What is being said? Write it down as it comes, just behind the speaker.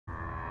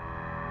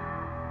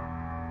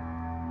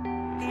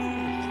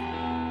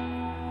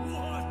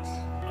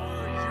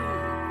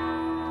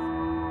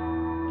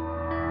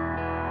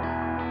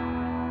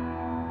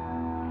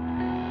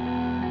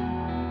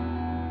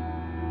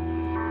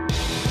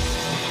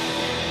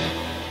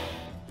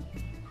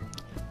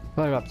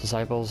What up,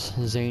 disciples?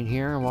 Zane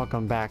here, and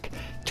welcome back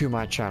to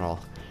my channel.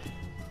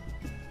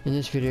 In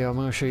this video, I'm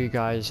going to show you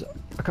guys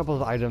a couple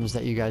of items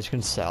that you guys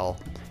can sell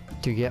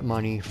to get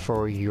money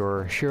for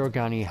your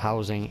Shirogane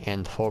housing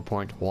in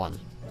 4.1.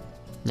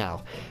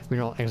 Now, we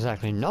don't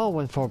exactly know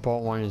when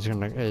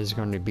 4.1 is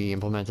going to be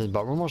implemented,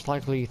 but we're most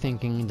likely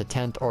thinking the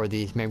 10th or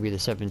maybe the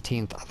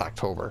 17th of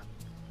October.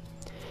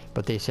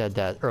 But they said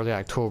that early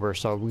October,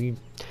 so we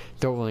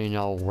don't really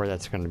know where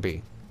that's going to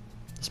be.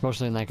 It's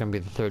mostly not going to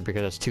be the 3rd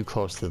because it's too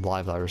close to the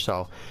live letter,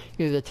 so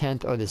either the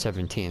 10th or the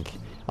 17th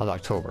of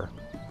October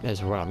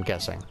is what I'm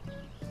guessing.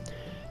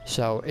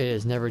 So it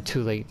is never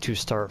too late to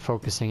start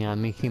focusing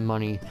on making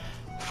money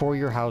for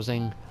your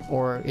housing,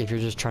 or if you're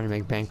just trying to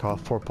make bank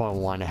off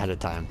 4.1 ahead of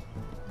time.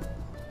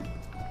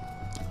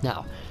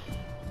 Now,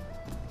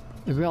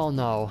 we all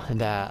know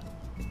that,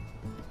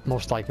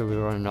 most likely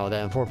we're going to know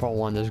that in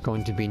 4.1 there's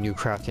going to be new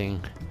crafting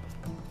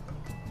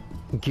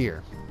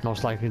gear.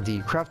 Most likely the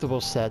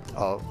craftable set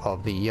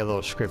of the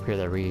yellow script here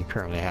that we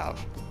currently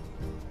have.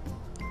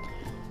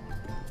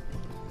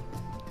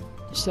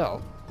 So,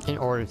 in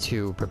order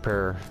to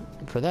prepare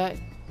for that,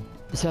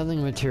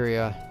 selling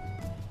materia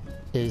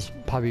is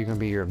probably going to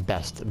be your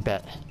best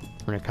bet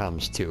when it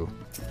comes to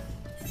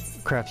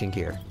crafting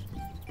gear.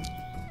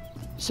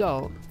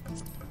 So,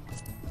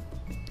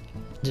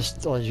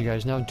 just to let you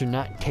guys know, do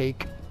not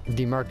take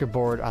the market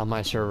board on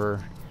my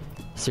server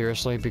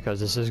seriously, because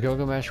this is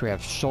Gilgamesh. We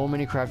have so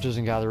many crafters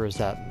and gatherers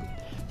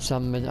that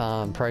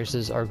some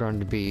prices are going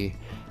to be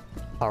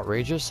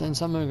outrageous and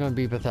some are going to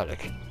be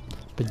pathetic.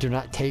 But do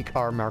not take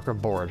our marker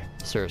board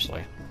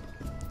seriously.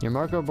 Your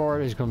marker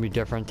board is going to be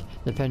different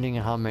depending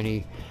on how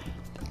many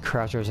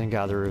crafters and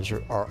gatherers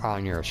are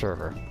on your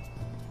server.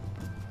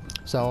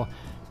 So,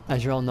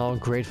 as you all know,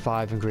 grade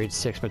 5 and grade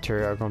 6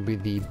 material are going to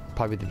be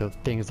probably the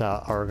things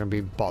that are going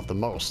to be bought the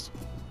most.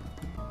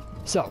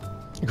 So,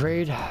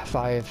 grade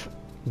 5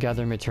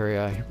 gathering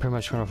materia, you're pretty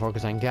much going to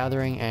focus on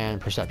gathering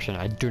and perception.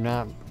 I do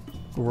not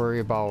worry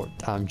about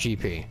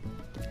GP,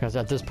 because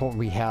at this point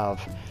we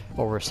have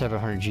over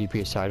 700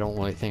 GP, so I don't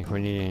really think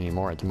we need any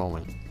more at the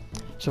moment.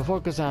 So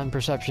focus on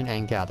perception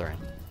and gathering.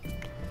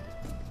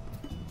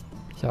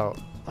 So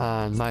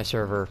on my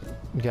server,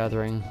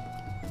 gathering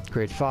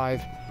grade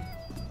 5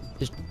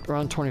 is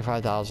around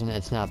 25,000.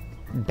 It's not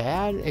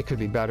bad, it could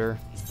be better.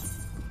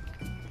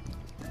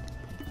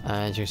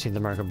 As you can see, the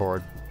market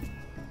board,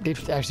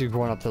 they've actually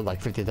gone up to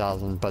like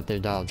 50,000, but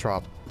they've now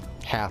dropped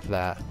half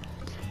that.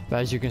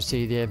 But as you can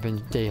see,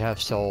 they have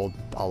sold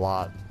a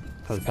lot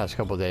for the past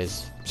couple of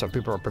days, so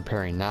people are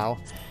preparing now.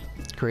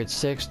 Grade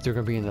 6, they're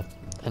going to be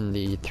in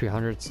the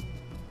 300s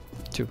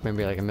to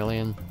maybe like 1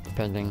 million,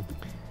 depending.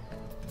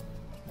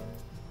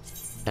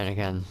 And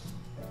again,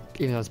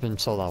 even though it's been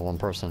sold on one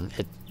person,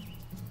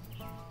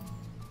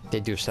 they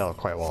do sell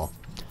quite well.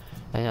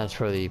 And as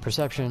for the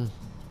perception,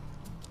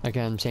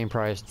 again, same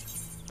price,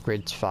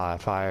 grades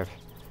 5.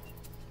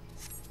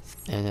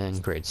 And then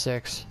grade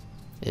 6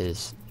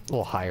 is a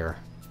little higher,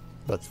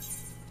 but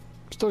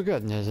still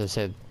good. And as I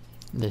said,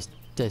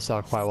 they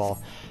sell quite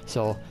well.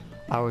 So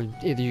I would,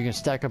 either you can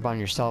stack up on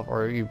yourself,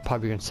 or you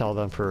probably can sell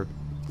them for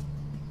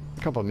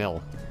a couple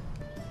mil.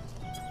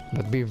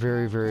 But be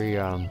very,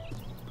 very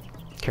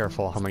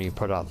careful how many you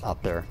put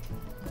up there.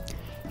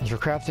 As for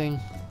crafting,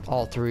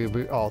 all three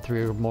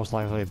will most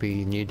likely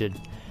be needed.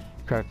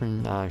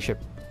 Crafting ship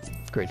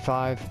grade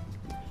 5.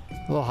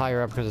 A little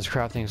higher up because it's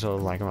crafting, so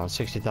like around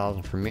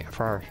 60,000 for me,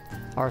 for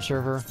our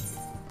server.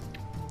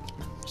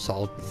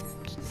 Sold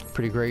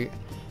pretty great.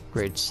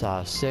 Grade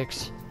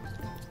 6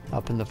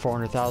 up in the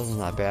 400,000,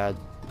 not bad.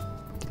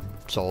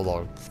 Sold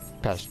all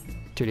past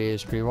 2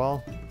 days pretty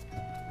well.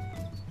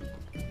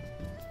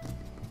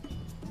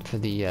 For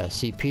the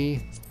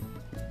CP,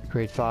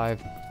 grade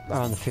 5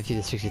 around the 50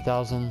 to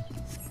 60,000,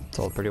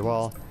 sold pretty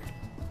well.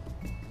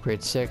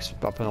 Grade 6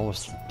 up in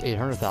almost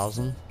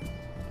 800,000,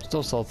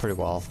 still sold pretty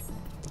well.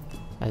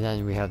 And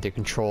then we have the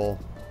control,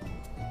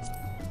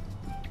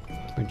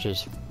 which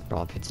is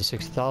around 50 to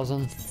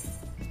 60,000,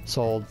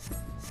 sold.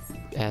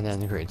 And then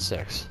the grade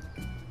 6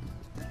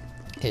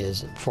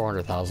 is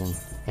 400,000,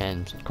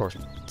 and of course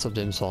some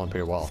didn't sell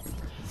pretty well.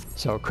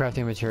 So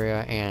crafting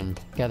materia and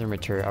gathering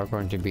materia are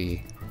going to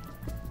be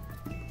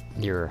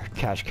your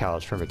cash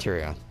cows for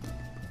materia.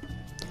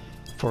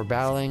 For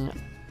battling,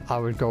 I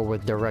would go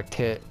with direct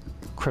hit,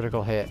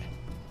 critical hit,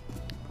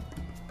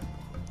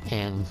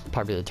 and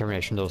probably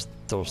determination, those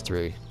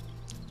 3.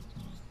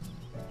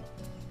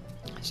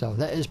 So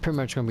that is pretty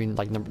much going to be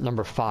like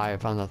number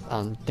 5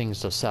 on things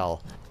to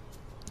sell.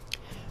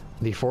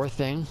 The 4th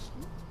thing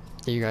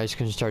that you guys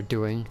can start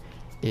doing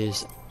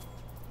is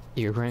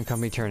your Grand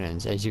Company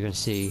turn-ins. As you can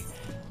see,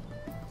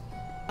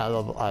 at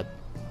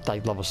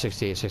level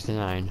 68,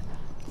 69,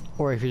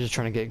 or if you're just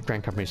trying to get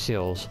Grand Company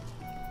seals,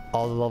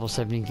 all the level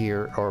 70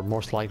 gear are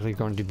most likely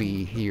going to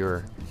be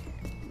your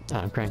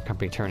Grand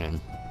Company turn-in.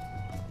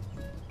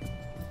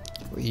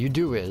 What you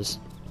do is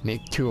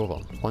make 2 of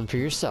them, one for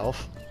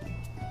yourself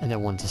and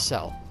then one to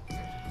sell.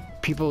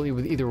 People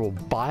either will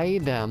buy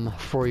them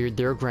for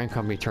their Grand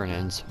Company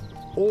turn-ins,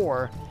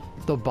 or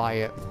they'll buy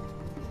it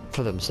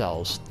for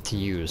themselves to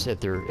use. If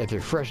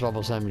they're fresh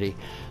level 70,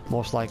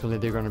 most likely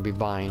they're going to be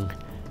buying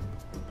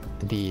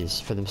these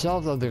for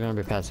themselves, or they're going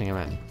to be passing them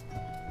in.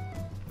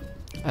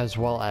 As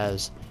well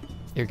as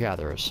your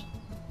gatherers,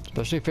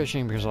 especially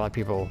fishing, because a lot of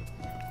people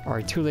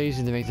are too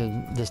lazy to make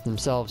this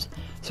themselves,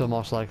 so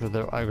most likely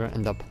they're going to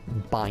end up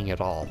buying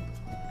it all.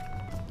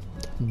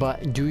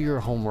 But do your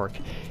homework.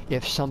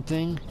 If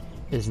something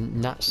is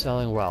not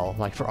selling well,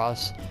 like for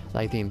us,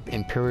 like the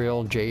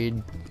Imperial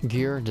Jade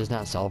gear does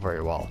not sell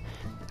very well,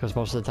 because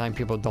most of the time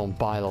people don't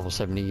buy level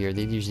 70 gear.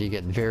 They usually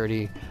get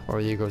Verity,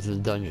 or they go to the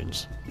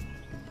dungeons.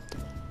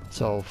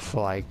 So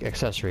for like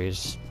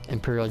accessories,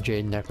 Imperial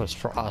Jade necklace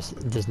for us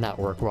does not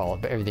work well,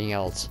 but everything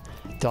else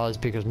does,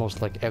 because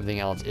most like everything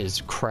else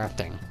is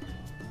crafting.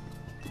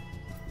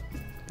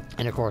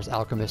 And of course,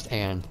 Alchemist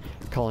and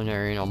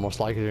Culinary are most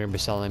likely going to be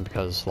selling,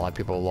 because a lot of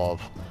people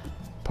love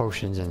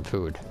potions and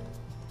food.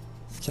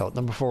 So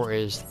number 4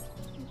 is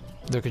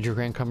look at your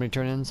grand company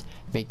turn-ins,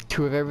 make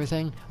 2 of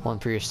everything, 1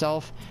 for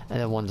yourself and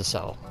then 1 to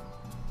sell.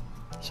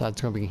 So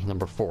that's going to be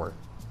number 4.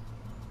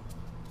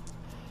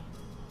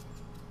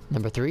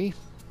 Number 3,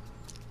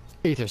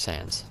 Aether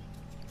Sands.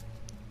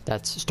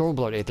 That's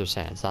Stormblood Aether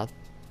Sands, not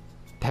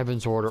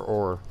Heaven's Order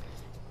or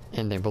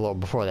anything below.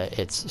 Before that,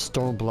 it's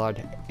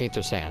Stormblood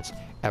Aether Sands.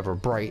 Ever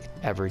bright,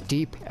 ever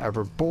deep,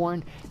 ever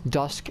born,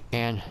 dusk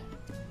and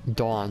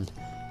dawn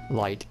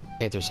light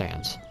Aether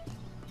Sands.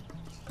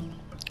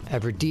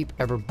 Ever deep,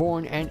 ever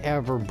born, and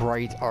ever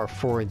bright are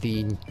for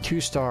the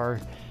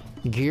 2-star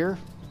gear.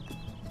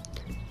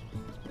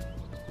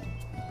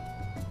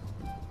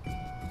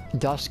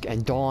 Dusk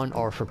and dawn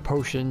are for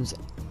potions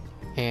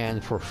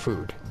and for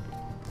food.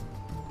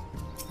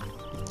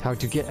 How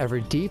to get ever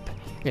deep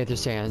Aether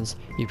Sands?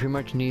 You pretty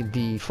much need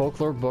the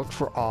folklore book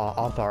for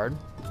Authard,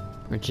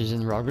 which is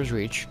in Rogger's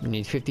Reach. You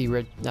need 50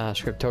 red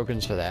script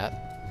tokens for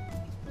that.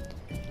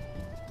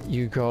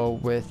 You go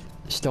with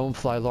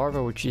Stonefly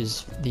Larva, which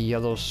is the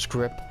yellow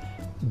script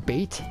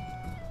bait.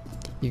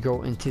 You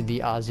go into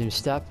the Azim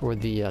Steppe where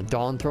the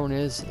Dawn Throne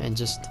is, and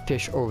just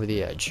fish over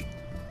the edge.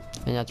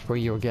 And that's where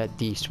you'll get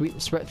the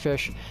sweet sweat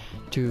fish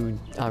to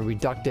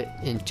reduct it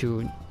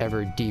into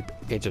ever deep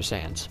Aether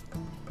Sands.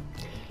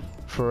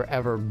 For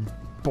ever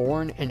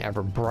born and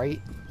ever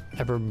bright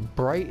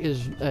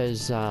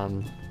is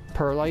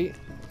perlite.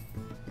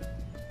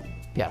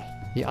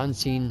 Yeah, the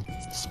unseen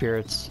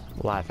spirits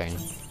laughing.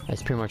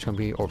 That's pretty much going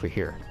to be over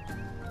here.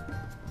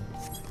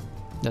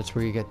 That's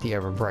where you get the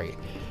ever bright.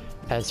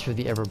 As for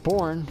the ever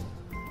born,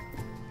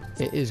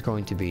 it is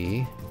going to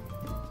be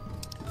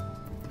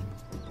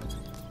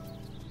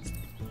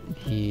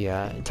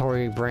the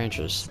Torii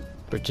branches,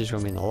 which is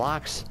going to be in the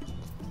locks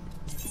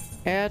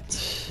at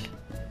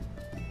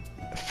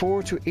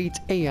 4 to 8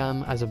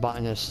 a.m. as a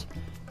botanist,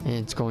 and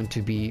it's going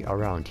to be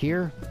around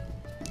here,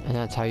 and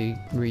that's how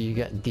where you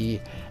get the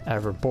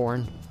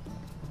Everborn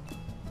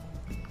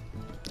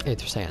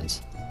Aether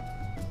Sands.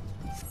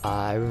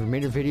 I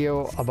made a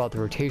video about the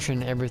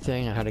rotation and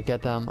everything and how to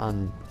get them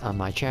on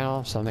my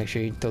channel, so make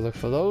sure you look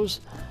for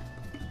those.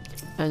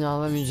 And now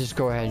let me just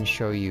go ahead and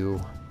show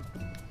you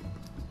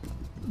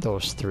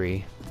those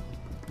 3.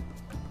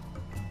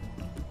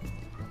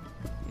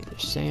 Aether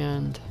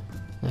Sand.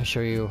 I'll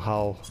show you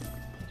how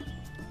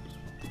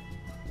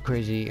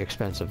crazy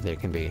expensive they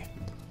can be.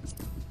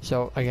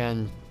 So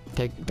again,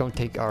 don't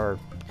take our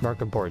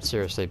market board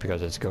seriously,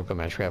 because it's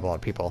Gilgamesh. We have a lot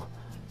of people.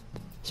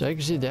 So you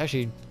can see they're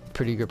actually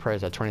pretty good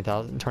price at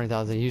 20,000.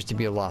 20,000 used to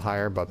be a lot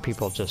higher, but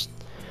people just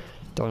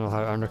don't know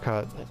how to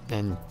undercut,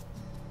 and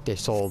they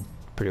sold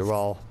pretty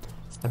well.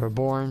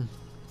 Everborn,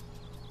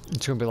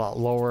 it's going to be a lot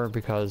lower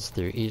because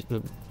the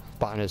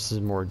botanist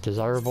is more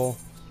desirable.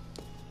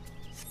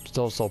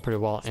 Still sold pretty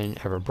well in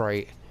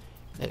Everbright.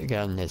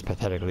 Again, it's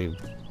pathetically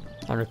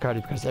undercut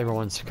because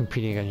everyone's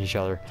competing against each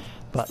other.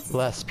 But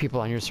less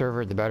people on your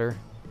server, the better.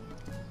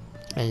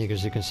 And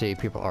as you can see,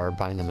 people are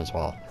buying them as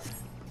well.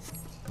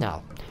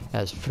 Now,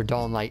 as for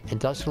Dawnlight and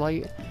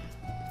Dusklight,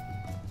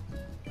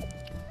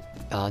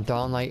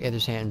 Dawnlight Aether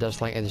Sand and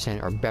Dusklight Aether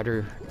Sand are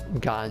better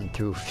gotten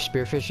through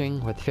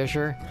spearfishing with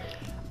Fisher.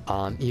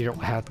 You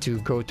don't have to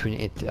go to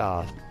an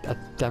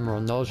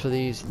ephemeral nodes for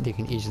these. You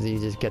can easily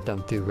just get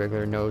them through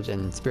regular nodes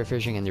and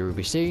spearfishing in the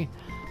Ruby Sea.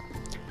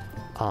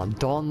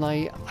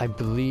 Dawnlight, I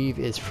believe,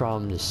 is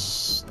from the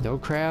snow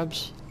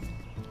crabs.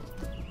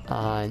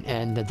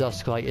 And the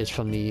Dusklight is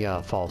from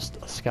the false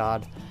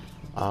Scad.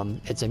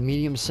 It's a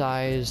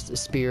medium-sized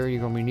spear you're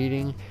going to be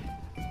needing.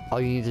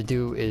 All you need to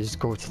do is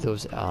go to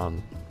those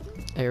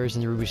areas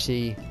in the Ruby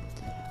Sea.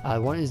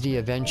 One is the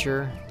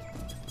Adventure,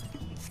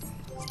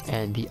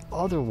 and the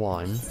other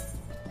one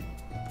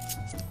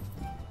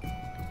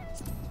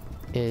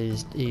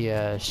is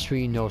the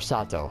Sui no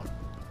Sato.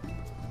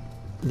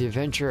 The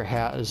Adventure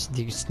has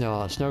the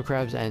snow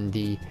crabs, and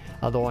the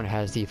other one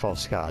has the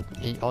false Scad.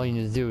 And all you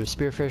need to do is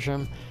spearfish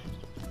them.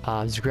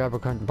 Just grab a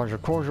bunch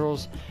of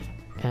cordials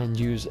and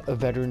use a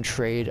veteran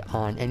trade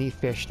on any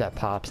fish that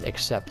pops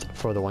except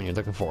for the one you're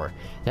looking for.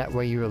 That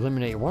way you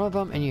eliminate one of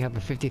them and you have a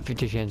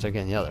 50-50 chance of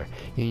getting the other.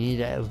 You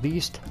need at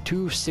least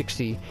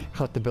 260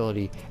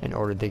 collectability in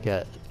order to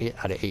get 8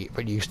 out of 8,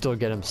 but you still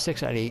get them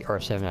 6 out of 8 or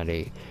 7 out of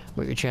 8.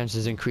 But your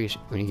chances increase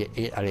when you get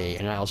 8 out of 8.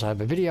 And I also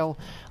have a video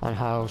on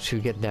how to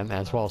get them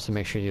as well, so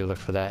make sure you look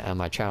for that on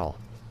my channel.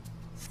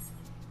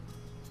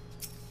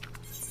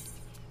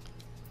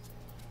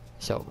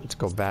 So let's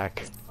go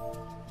back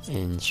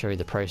and show you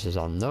the prices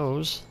on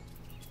those.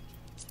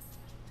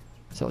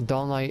 So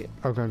Dawnlight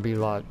are going to be a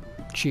lot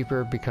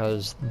cheaper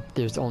because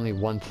there's only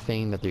one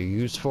thing that they're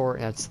used for,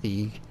 and that's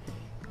the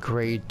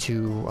grade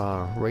 2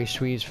 race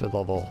suites for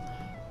level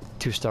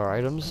 2-star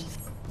items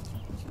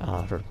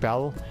for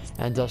battle,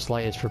 and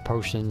Dustlight is for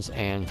potions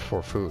and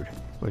for food,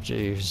 which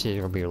you can see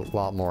are going to be a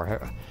lot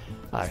more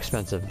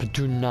expensive. But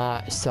do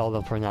not sell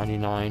them for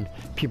 99.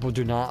 People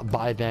do not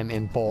buy them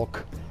in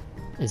bulk.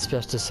 It's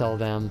best to sell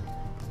them,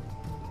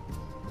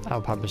 I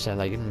would probably say,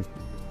 like in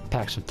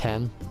packs of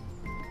 10.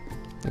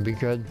 It'd be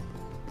good.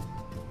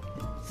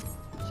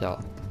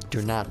 So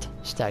do not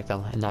stack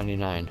them at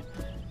 99.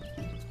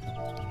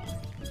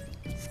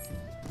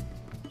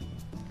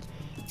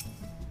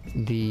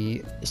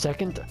 The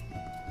second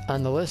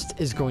on the list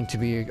is going to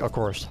be, of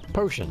course,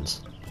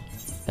 potions.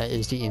 That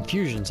is the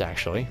infusions,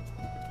 actually.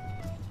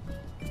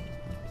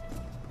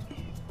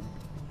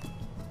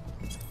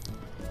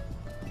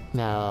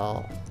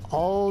 Now,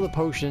 all the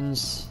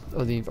potions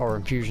or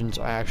infusions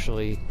are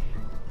actually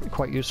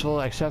quite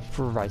useful, except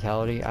for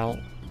vitality.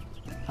 On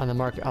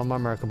my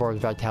market board,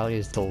 vitality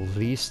is the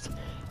least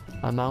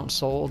amount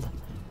sold,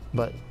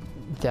 but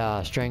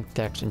the strength,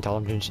 dex,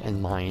 intelligence,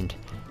 and mind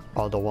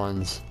are the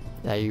ones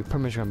that you're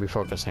pretty much going to be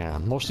focusing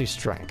on. Mostly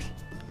strength,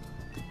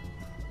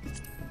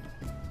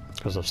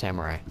 because of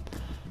samurai.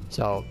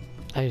 So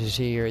as you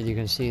see here, you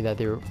can see that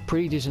they're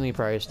pretty decently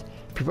priced.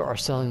 People are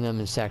selling them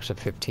in stacks of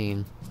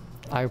 15.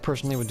 I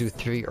personally would do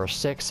 3 or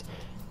 6.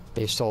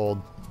 They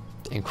sold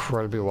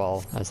incredibly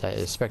well, as I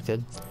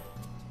expected.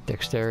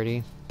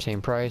 Dexterity,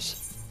 same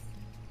price.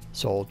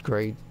 Sold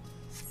great.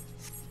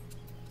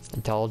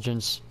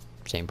 Intelligence,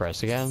 same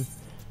price again.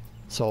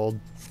 Sold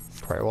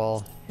quite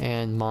well.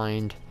 And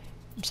mind,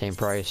 same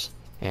price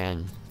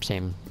and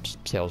same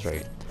sales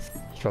rate.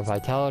 For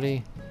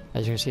vitality,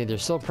 as you can see, they're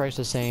still priced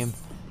the same,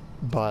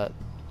 but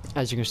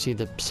as you can see,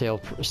 the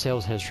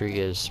sales history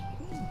is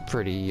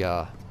pretty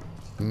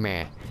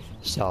meh.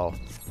 So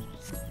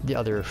the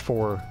other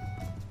 4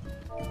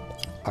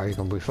 are you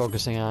going to be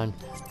focusing on,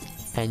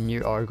 and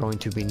you are going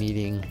to be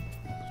needing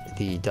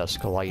the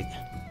Dusk Light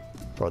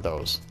for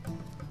those.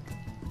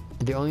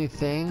 The only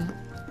thing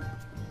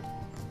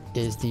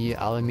is the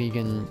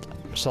Alamegan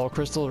Salt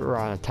Crystal are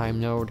on a time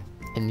node,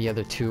 and the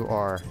other 2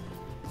 are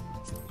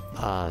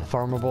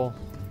farmable.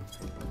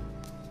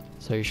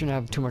 So you shouldn't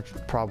have too much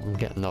problem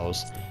getting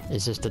those.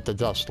 It's just that the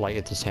Dusk Light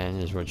at this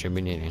hand is what you'll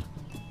be needing.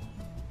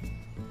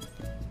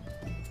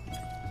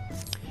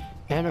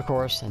 And of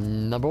course,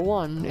 number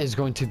 1 is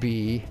going to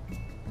be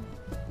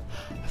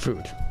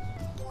food.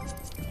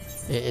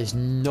 It is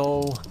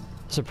no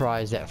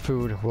surprise that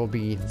food will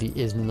be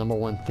is the number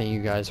 1 thing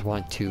you guys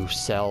want to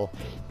sell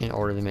in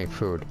order to make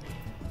food.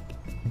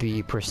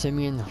 The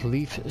Persimmon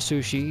Leaf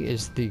Sushi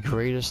is the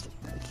greatest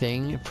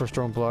thing for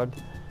Stormblood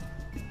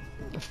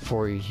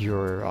for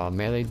your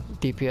melee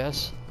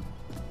DPS,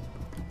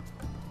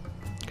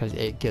 because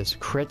it gives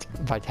crit,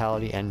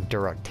 vitality, and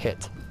direct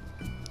hit.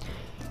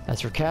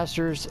 As for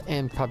casters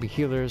and probably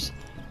healers,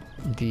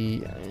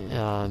 the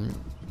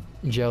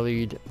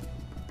jellied,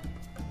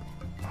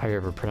 how you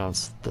ever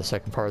pronounce the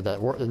second part of that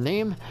word, the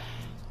name,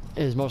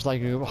 is most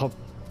likely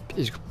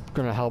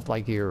going to help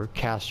like your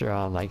caster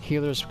on like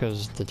healers,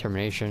 because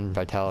determination,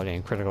 vitality,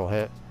 and critical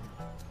hit,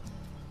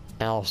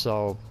 and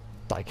also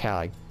like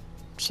how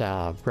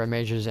red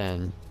mages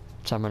and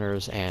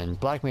summoners and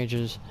black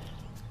mages.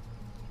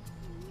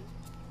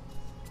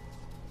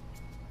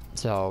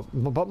 So,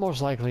 but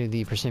most likely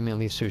the Persimmon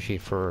Leaf Sushi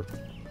for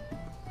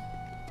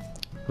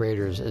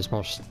raiders is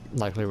most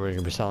likely what you're going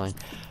to be selling.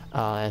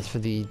 As for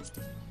the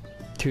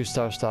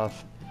 2-star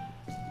stuff,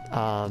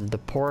 the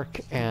pork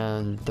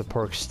and the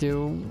pork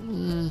stew,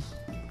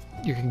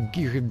 you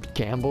could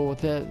gamble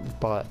with it,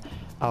 but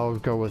I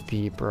would go with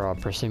the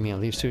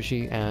Persimmon Leaf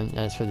Sushi. And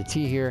as for the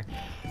tea here,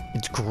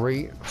 it's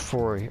great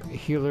for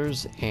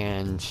healers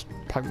and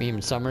probably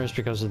even summoners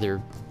because of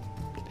their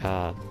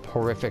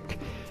horrific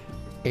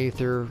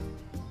Aether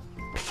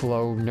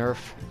flow nerf,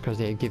 because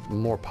they give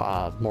more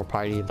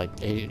piety, like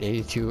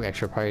 82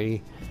 extra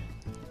piety.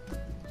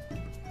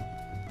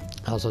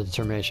 Also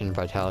determination and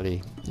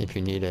vitality if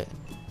you need it.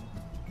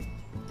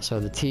 So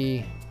the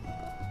tea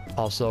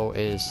also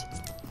is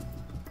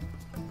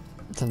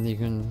something you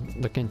can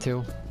look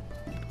into.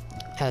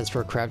 As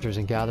for crafters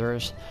and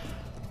gatherers,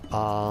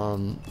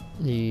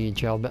 the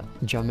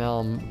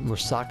Jamel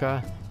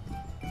Musaka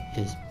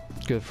is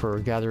good for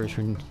gatherers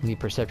who need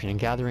perception and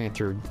gathering. If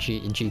their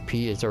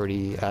GP is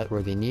already at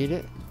where they need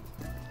it.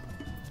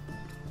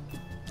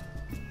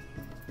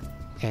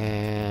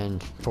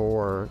 And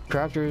for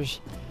crafters,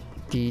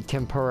 the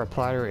tempura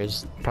platter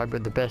is probably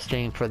the best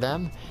thing for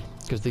them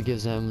because it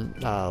gives them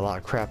a lot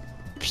of craft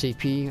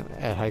CP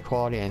at high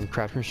quality and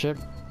craftsmanship.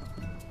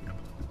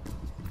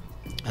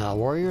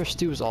 Warrior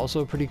stew is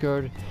also pretty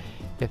good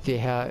if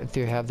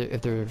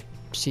their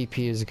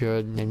CP is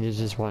good and you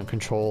just want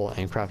control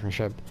and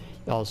craftsmanship.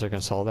 You also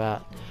can sell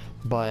that.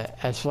 But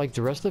as for like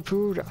the rest of the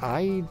food,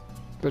 I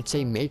would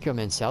say make them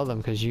and sell them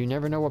because you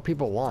never know what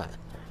people want.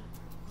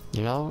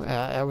 You know,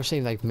 I would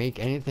say like make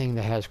anything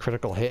that has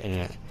critical hit in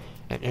it,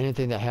 and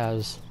anything that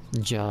has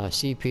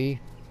CP,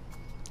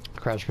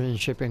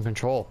 craftsmanship, and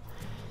control.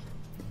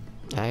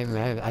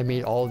 I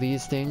made all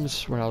these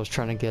things when I was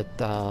trying to get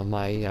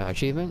my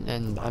achievement,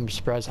 and I'm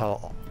surprised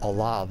how a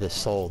lot of this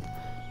sold.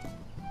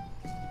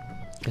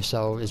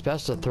 So it's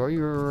best to throw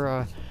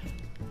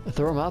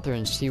them out there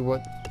and see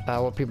what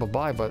people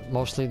buy. But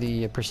mostly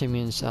the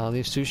persimmons,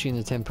 leaf sushi, and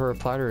the tempura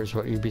platter is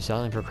what you'd be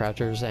selling for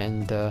crafters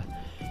and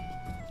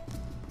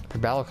for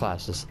battle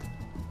classes.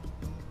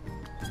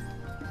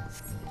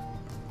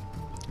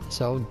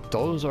 So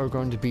those are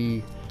going to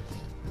be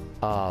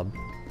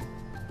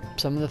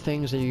some of the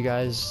things that you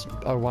guys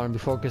want to be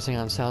focusing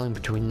on selling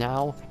between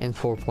now and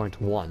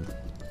 4.1.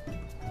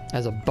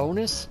 As a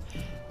bonus,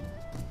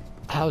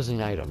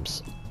 housing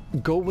items.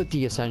 Go with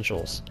the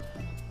essentials.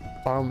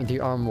 The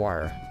arm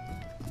wire.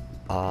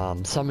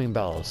 Summoning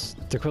bells.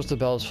 The crystal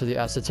bells for the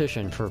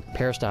esthetician for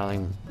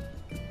hairstyling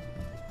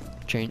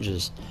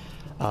changes.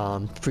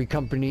 Free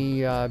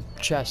company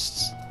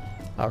chests.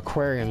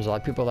 Aquariums. A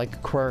lot of people like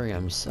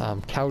aquariums.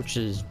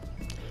 Couches.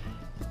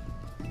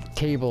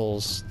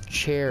 Tables.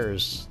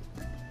 Chairs.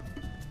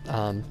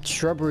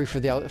 Shrubbery for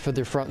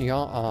the front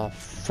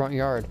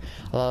yard.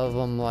 A lot of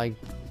them like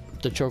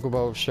the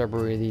chocobo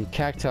shrubbery, the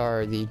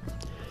cacti, the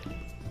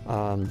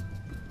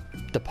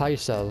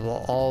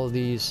paisa, all of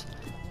these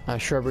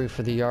shrubbery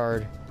for the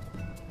yard.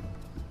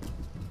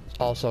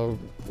 Also,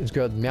 it's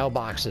good.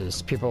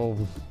 Mailboxes.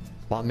 People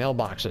want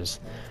mailboxes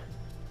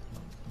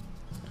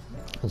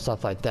and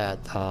stuff like that.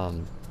 A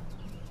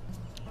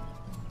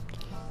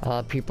lot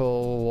of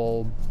people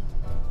will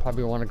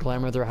probably want to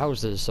glamour their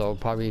houses, so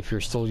probably if you're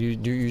still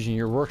using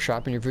your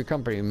workshop in your free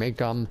company,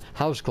 make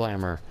house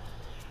glamour.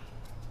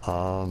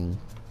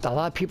 A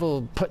lot of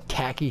people put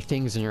tacky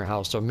things in your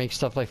house, so make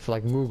stuff like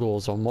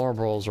Moogles or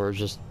marbles or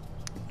just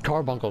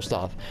carbuncle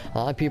stuff. A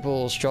lot of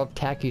people shove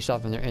tacky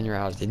stuff in your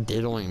house. They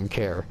don't even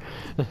care.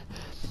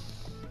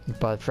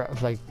 But for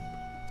like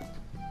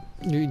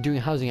you're doing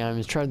housing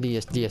items, try the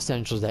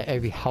essentials that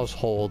every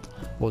household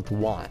would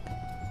want.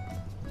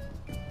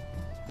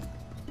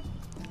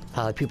 A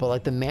lot of people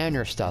like the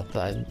manor stuff.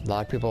 A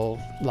lot of people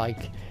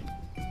like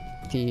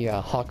the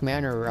Hawk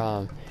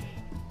Manor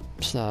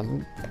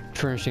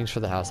furnishings for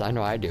the house. I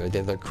know I do.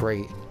 They look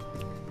great.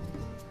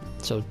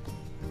 So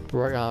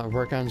work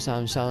on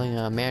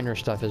selling manor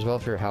stuff as well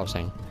for your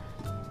housing.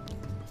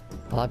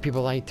 A lot of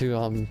people like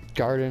to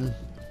garden,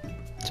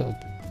 so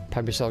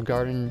probably sell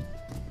little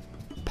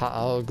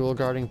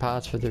gardening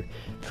pots for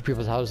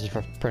people's houses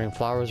for putting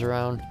flowers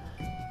around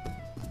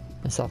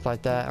and stuff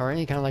like that, or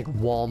any kind of like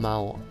wall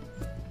mount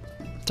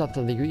stuff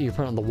that you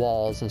put on the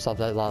walls and stuff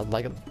like a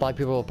lot of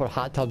people will put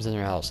hot tubs in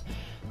their house,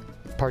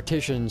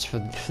 partitions for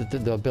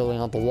the building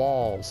on the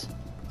walls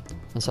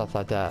and stuff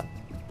like that.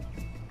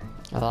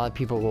 A lot of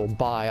people will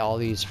buy all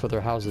these for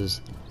their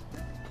houses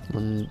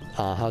when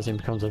housing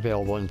becomes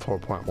available in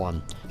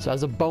 4.1. So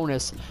as a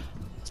bonus,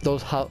 some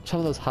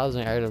of those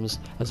housing items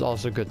is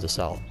also good to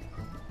sell.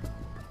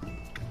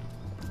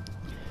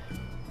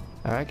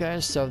 Alright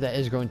guys, so that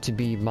is going to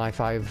be my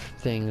 5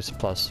 things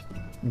plus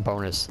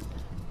bonus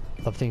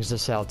of things to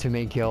sell to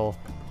make Gil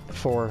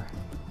for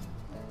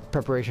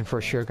preparation for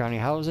Shirogane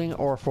housing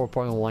or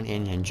 4.1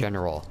 in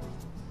general.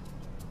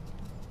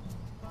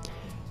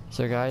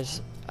 So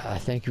guys,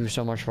 thank you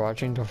so much for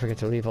watching. Don't forget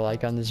to leave a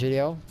like on this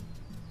video.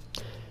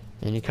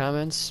 Any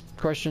comments,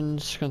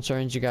 questions,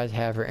 concerns you guys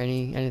have, or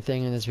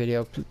anything in this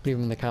video, leave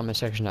them in the comment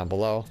section down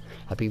below.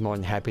 I'll be more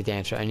than happy to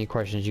answer any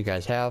questions you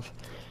guys have.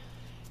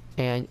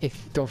 And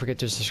don't forget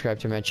to subscribe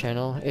to my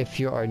channel if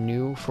you are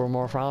new for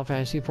more Final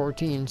Fantasy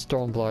XIV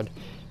Stormblood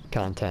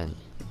content.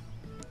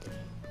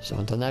 So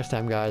until next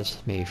time guys,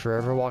 may you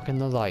forever walk in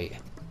the light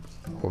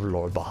of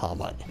Lord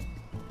Bahamut.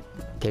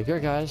 Take care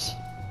guys,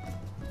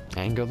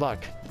 and good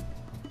luck.